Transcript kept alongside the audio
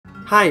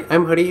Hi,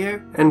 I'm Hoodie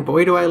here, and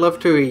boy do I love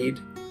to read.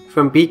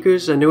 From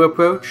Beakers, A New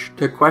Approach,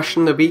 to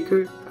Question the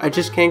Beaker, I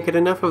just can't get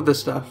enough of this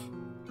stuff.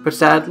 But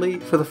sadly,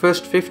 for the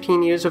first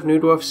 15 years of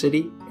New Dwarf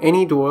City,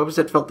 any dwarves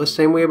that felt the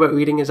same way about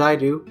reading as I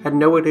do had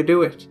nowhere to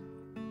do it.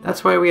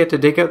 That's why we had to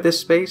dig out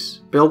this space,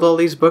 build all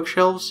these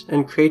bookshelves,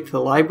 and create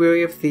the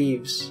Library of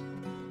Thieves.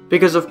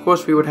 Because of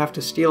course we would have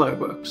to steal our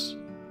books.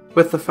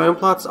 With the farm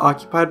plots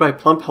occupied by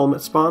plump helmet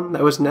spawn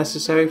that was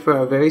necessary for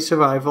our very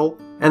survival,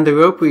 and the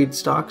rope reed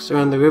stocks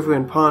around the river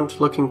and pond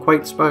looking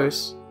quite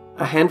sparse,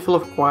 a handful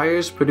of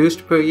quires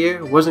produced per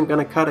year wasn't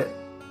gonna cut it.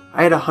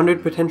 I had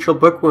 100 potential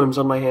bookworms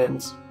on my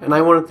hands, and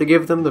I wanted to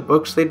give them the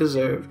books they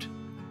deserved.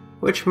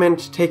 Which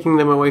meant taking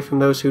them away from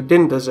those who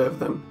didn't deserve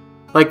them,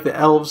 like the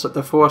elves at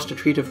the forced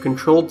retreat of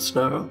Controlled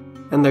Snarl,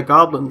 and the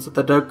goblins at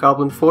the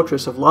Dwarf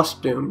Fortress of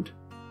Lust Doomed.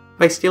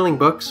 By stealing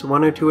books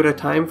one or two at a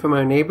time from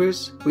our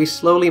neighbors, we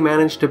slowly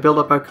managed to build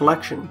up our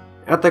collection,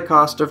 at the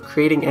cost of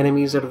creating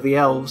enemies out of the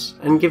elves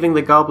and giving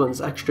the goblins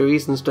extra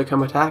reasons to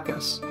come attack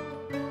us.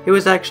 It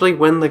was actually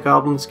when the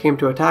goblins came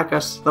to attack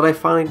us that I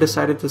finally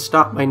decided to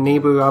stop my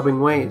neighbor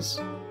robbing ways.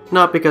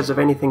 Not because of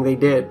anything they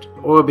did,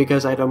 or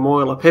because I had a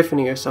moral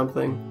epiphany or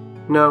something.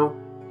 No,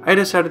 I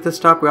decided to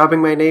stop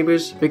robbing my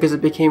neighbors because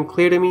it became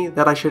clear to me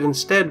that I should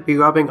instead be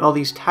robbing all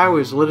these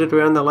towers littered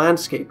around the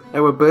landscape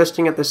that were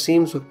bursting at the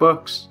seams with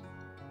books.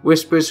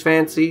 Whisper's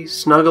Fancy,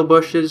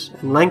 Snugglebushes,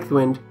 and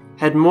Lengthwind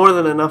had more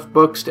than enough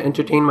books to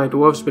entertain my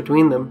dwarves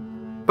between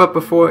them. But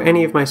before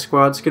any of my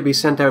squads could be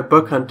sent out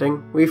book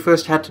hunting, we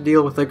first had to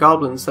deal with the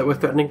goblins that were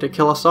threatening to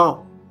kill us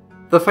all.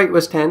 The fight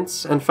was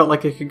tense, and felt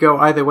like it could go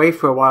either way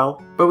for a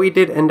while, but we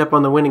did end up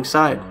on the winning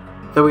side,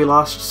 though we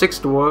lost 6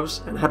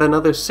 dwarves and had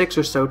another 6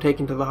 or so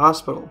taken to the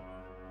hospital.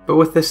 But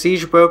with the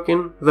siege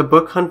broken, the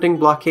book hunting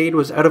blockade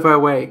was out of our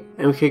way,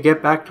 and we could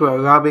get back to our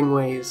robbing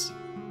ways.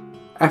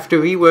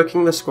 After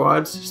reworking the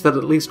squads so that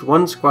at least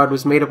one squad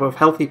was made up of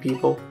healthy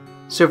people,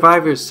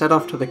 survivors set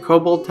off to the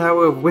Kobold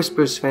Tower of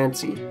Whisper's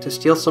Fancy to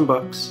steal some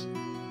books.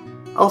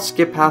 I'll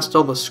skip past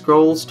all the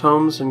scrolls,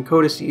 tomes, and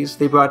codices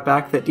they brought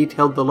back that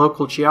detailed the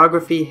local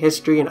geography,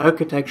 history, and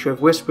architecture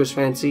of Whisper's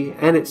Fancy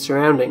and its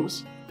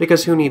surroundings,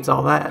 because who needs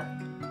all that?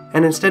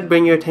 And instead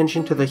bring your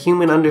attention to The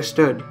Human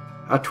Understood,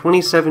 a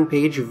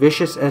 27-page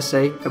vicious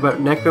essay about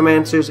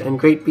necromancers and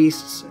great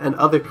beasts and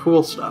other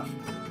cool stuff.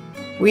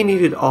 We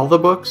needed all the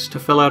books to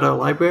fill out our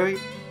library,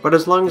 but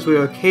as long as we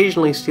were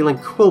occasionally stealing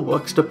cool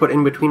books to put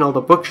in between all the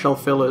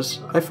bookshelf fillers,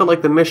 I felt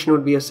like the mission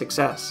would be a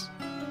success.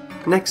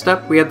 Next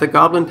up, we had the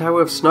Goblin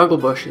Tower of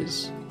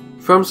Snugglebushes.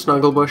 From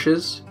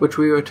Snugglebushes, which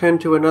we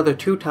returned to another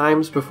 2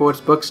 times before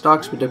its book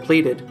stocks were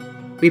depleted,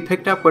 we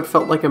picked up what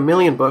felt like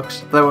 1,000,000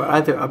 books that were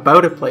either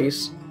about a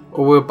place,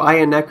 or were by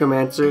a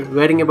necromancer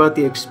writing about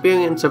the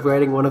experience of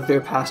writing one of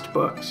their past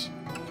books.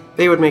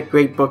 They would make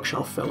great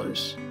bookshelf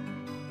fillers.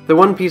 The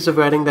one piece of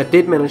writing that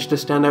did manage to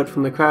stand out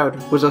from the crowd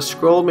was a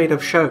scroll made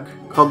of shark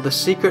called The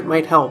Secret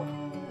Might Help,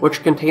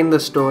 which contained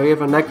the story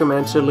of a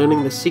necromancer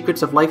learning the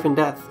secrets of life and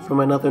death from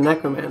another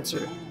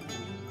necromancer.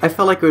 I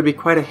felt like it would be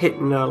quite a hit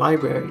in our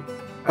library,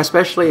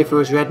 especially if it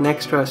was read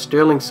next to a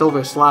sterling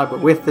silver slab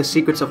with the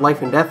secrets of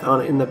life and death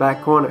on it in the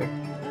back corner.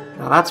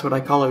 Now that's what I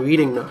call a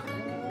reading nook.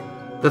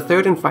 The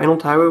third and final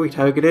tower we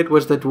targeted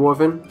was the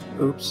Dwarven,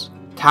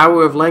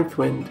 Tower of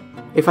Lengthwind.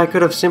 If I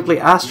could have simply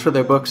asked for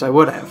their books, I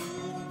would have,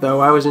 though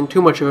I was in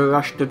too much of a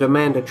rush to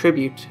demand a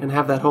tribute and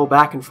have that whole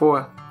back and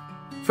forth.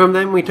 From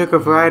them we took a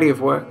variety of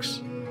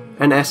works.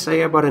 An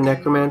essay about a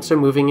necromancer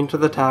moving into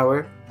the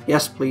tower,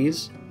 yes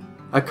please.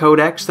 A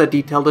codex that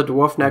detailed a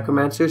dwarf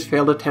necromancer's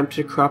failed attempt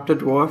to corrupt a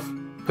dwarf,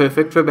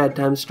 perfect for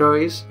bedtime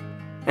stories.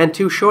 And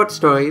 2 short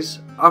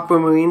stories,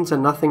 Aquamarines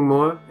and Nothing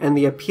More, and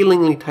the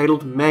appealingly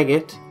titled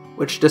Maggot,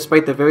 which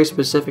despite the very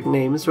specific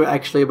names were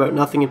actually about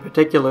nothing in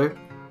particular.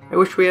 I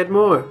wish we had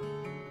more.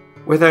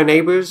 With our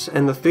neighbors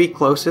and the 3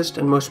 closest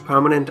and most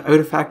prominent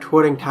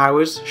artifact-hoarding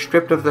towers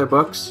stripped of their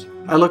books,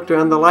 I looked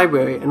around the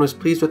library and was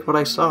pleased with what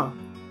I saw.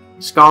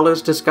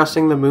 Scholars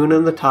discussing the moon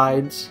and the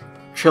tides,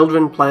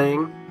 children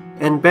playing,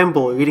 and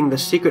Bemble reading The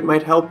Secret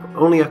Might Help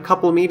only a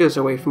couple meters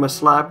away from a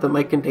slab that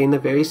might contain the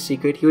very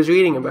secret he was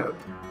reading about.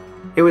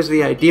 It was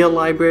the ideal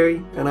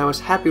library, and I was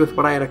happy with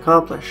what I had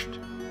accomplished.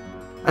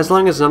 As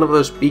long as none of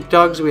those beak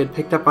dogs we had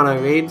picked up on our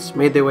raids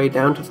made their way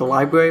down to the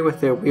library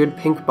with their weird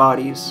pink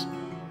bodies.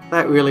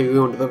 That really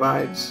ruined the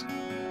vibes.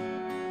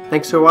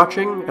 Thanks for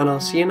watching, and I'll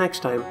see you next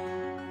time.